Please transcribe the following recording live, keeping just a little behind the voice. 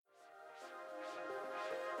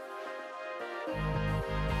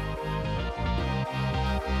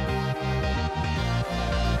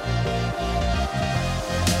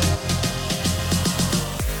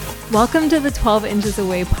Welcome to the 12 Inches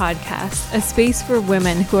Away podcast, a space for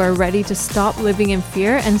women who are ready to stop living in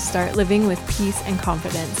fear and start living with peace and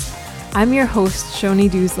confidence. I'm your host, Shoni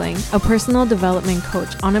Doosling, a personal development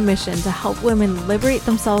coach on a mission to help women liberate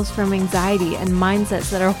themselves from anxiety and mindsets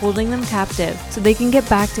that are holding them captive so they can get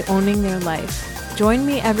back to owning their life. Join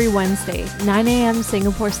me every Wednesday, 9 a.m.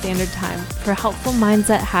 Singapore Standard Time, for helpful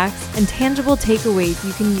mindset hacks and tangible takeaways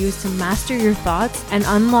you can use to master your thoughts and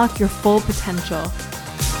unlock your full potential.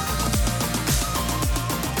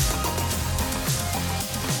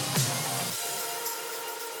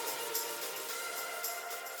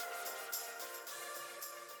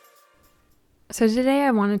 So today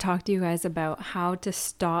I want to talk to you guys about how to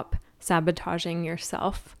stop sabotaging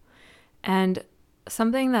yourself. And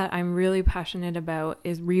something that I'm really passionate about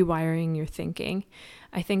is rewiring your thinking.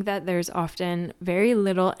 I think that there's often very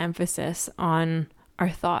little emphasis on our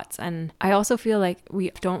thoughts. And I also feel like we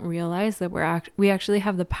don't realize that we actually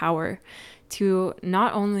have the power to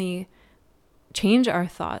not only change our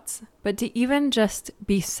thoughts, but to even just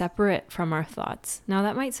be separate from our thoughts. Now,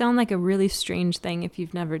 that might sound like a really strange thing if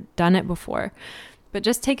you've never done it before, but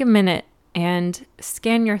just take a minute and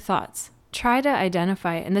scan your thoughts. Try to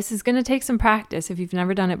identify, and this is going to take some practice if you've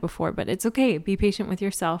never done it before, but it's okay. Be patient with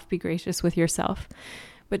yourself, be gracious with yourself,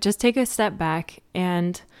 but just take a step back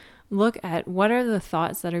and look at what are the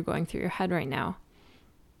thoughts that are going through your head right now.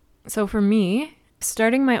 So for me,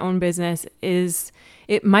 starting my own business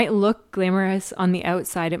it might look glamorous on the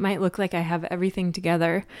outside. It might look like I have everything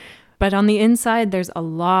together, but on the inside, there's a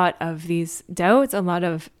lot of these doubts, a lot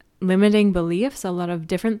of limiting beliefs, a lot of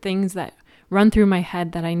different things that run through my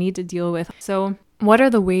head that I need to deal with. So what are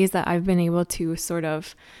the ways that I've been able to sort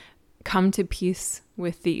of come to peace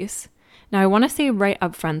with these? Now, I want to say right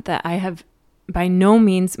up front that I have by no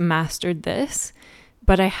means mastered this,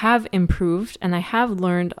 but I have improved and I have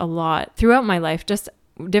learned a lot throughout my life, just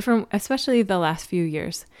different, especially the last few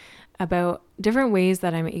years, about different ways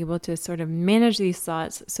that I'm able to sort of manage these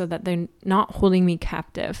thoughts so that they're not holding me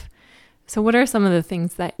captive. So what are some of the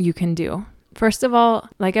things that you can do? First of all,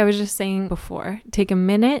 like I was just saying before, take a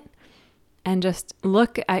minute and just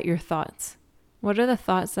look at your thoughts. What are the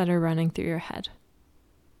thoughts that are running through your head?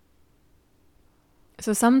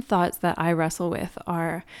 So some thoughts that I wrestle with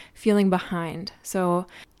are feeling behind. So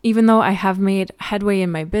even though I have made headway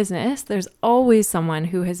in my business, there's always someone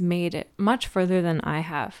who has made it much further than I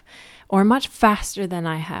have, or much faster than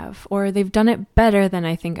I have, or they've done it better than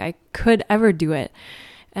I think I could ever do it.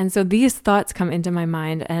 And so these thoughts come into my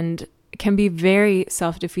mind and can be very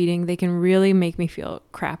self-defeating. They can really make me feel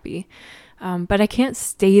crappy. But I can't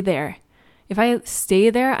stay there. If I stay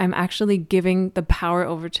there, I'm actually giving the power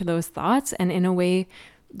over to those thoughts and in a way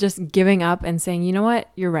just giving up and saying, you know what,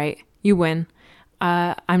 you're right, you win.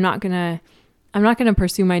 I'm not gonna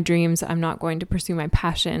pursue my dreams. I'm not going to pursue my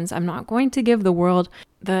passions. I'm not going to give the world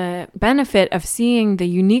the benefit of seeing the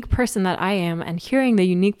unique person that I am and hearing the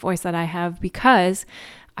unique voice that I have, because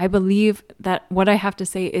I believe that what I have to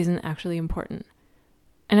say isn't actually important.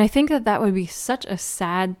 And I think that that would be such a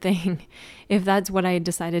sad thing if that's what I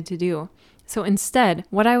decided to do. So instead,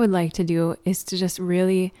 what I would like to do is to just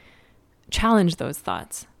really challenge those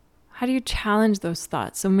thoughts. How do you challenge those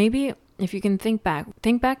thoughts? So maybe if you can think back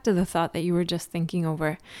to the thought that you were just thinking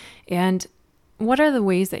over, and what are the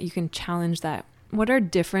ways that you can challenge that? What are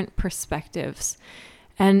different perspectives?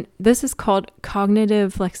 And this is called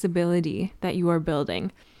cognitive flexibility that you are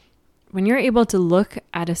building. When you're able to look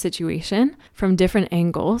at a situation from different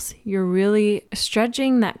angles, you're really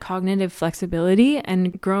stretching that cognitive flexibility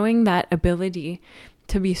and growing that ability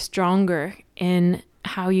to be stronger in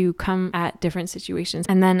how you come at different situations.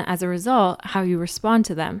 And then as a result, how you respond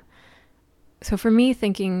to them. So for me,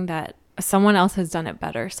 thinking that someone else has done it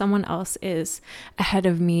better, someone else is ahead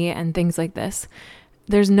of me and things like this,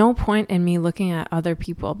 there's no point in me looking at other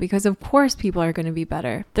people, because of course people are going to be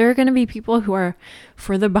better. There are going to be people who are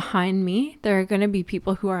further behind me. There are going to be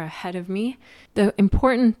people who are ahead of me. The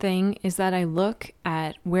important thing is that I look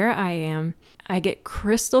at where I am. I get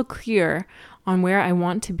crystal clear on where I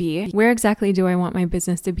want to be. Where exactly do I want my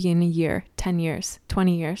business to be in a year, 10 years,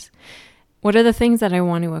 20 years? What are the things that I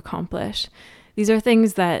want to accomplish? These are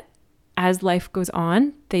things that as life goes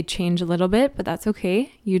on, they change a little bit, but that's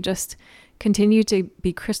okay. You just continue to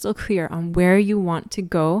be crystal clear on where you want to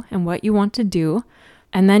go and what you want to do.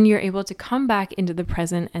 And then you're able to come back into the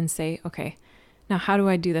present and say, okay, now how do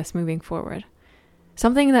I do this moving forward?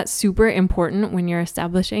 Something that's super important when you're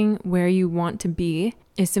establishing where you want to be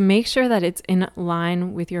is to make sure that it's in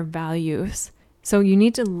line with your values. So you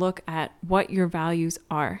need to look at what your values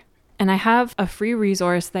are. And I have a free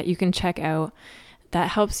resource that you can check out that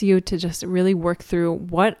helps you to just really work through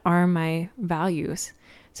what are my values.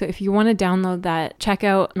 So if you want to download that, check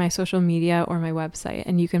out my social media or my website,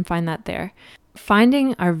 and you can find that there.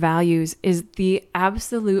 Finding our values is the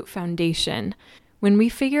absolute foundation. When we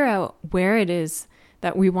figure out where it is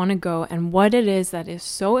that we want to go and what it is that is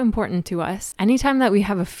so important to us, anytime that we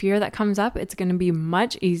have a fear that comes up, it's going to be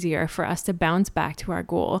much easier for us to bounce back to our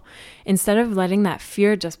goal instead of letting that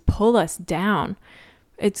fear just pull us down.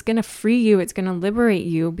 It's going to free you. It's going to liberate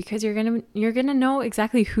you because you're going to know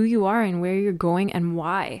exactly who you are and where you're going and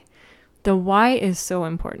why. The why is so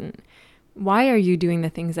important. Why are you doing the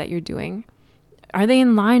things that you're doing? Are they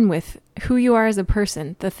in line with who you are as a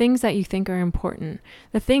person, the things that you think are important,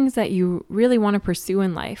 the things that you really want to pursue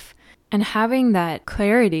in life? And having that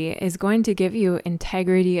clarity is going to give you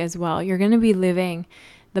integrity as well. You're going to be living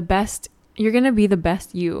you're going to be the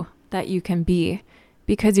best you that you can be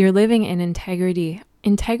because you're living in integrity.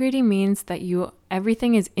 Integrity means that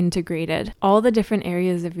everything is integrated. All the different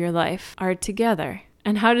areas of your life are together.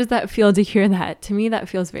 And how does that feel to hear that? To me, that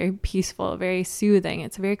feels very peaceful, very soothing.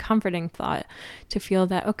 It's a very comforting thought to feel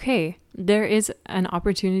that, okay, there is an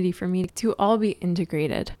opportunity for me to all be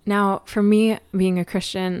integrated. Now, for me, being a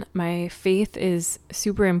Christian, my faith is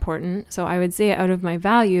super important. So I would say out of my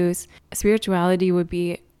values, spirituality would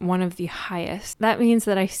be one of the highest. That means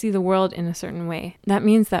that I see the world in a certain way. That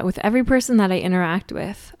means that with every person that I interact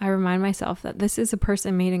with, I remind myself that this is a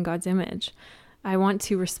person made in God's image. I want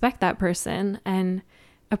to respect that person and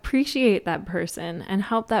appreciate that person and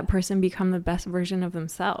help that person become the best version of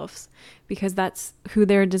themselves because that's who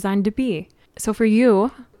they're designed to be. So for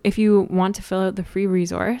you, if you want to fill out the free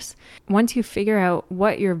resource, once you figure out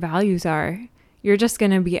what your values are, you're just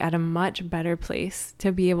going to be at a much better place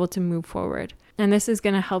to be able to move forward. And this is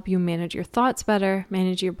going to help you manage your thoughts better,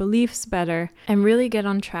 manage your beliefs better, and really get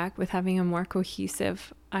on track with having a more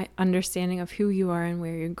cohesive understanding of who you are and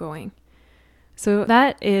where you're going. So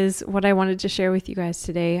that is what I wanted to share with you guys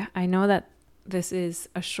today. I know that this is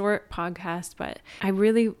a short podcast, but I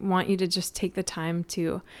really want you to just take the time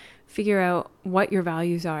to figure out what your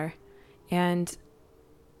values are. And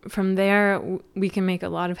from there, we can make a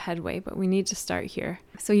lot of headway, but we need to start here.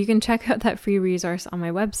 So you can check out that free resource on my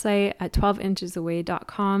website at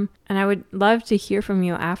 12inchesaway.com. And I would love to hear from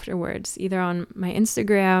you afterwards, either on my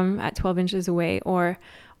Instagram at 12 inches away or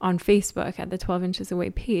on Facebook at the 12 inches away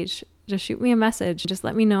page. Just shoot me a message. Just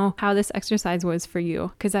let me know how this exercise was for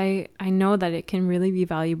you, because I know that it can really be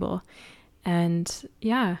valuable. And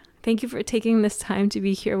yeah, thank you for taking this time to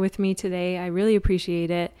be here with me today. I really appreciate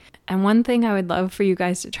it. And one thing I would love for you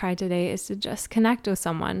guys to try today is to just connect with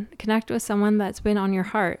someone that's been on your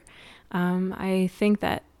heart. I think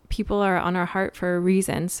that people are on our heart for a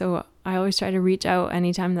reason. So I always try to reach out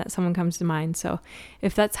anytime that someone comes to mind. So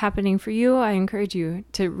if that's happening for you, I encourage you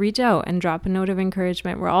to reach out and drop a note of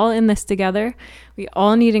encouragement. We're all in this together. We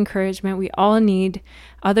all need encouragement. We all need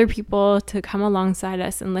other people to come alongside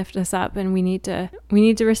us and lift us up. And we need to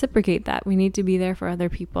reciprocate that. We need to be there for other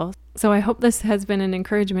people. So I hope this has been an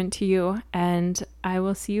encouragement to you, and I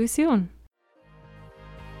will see you soon.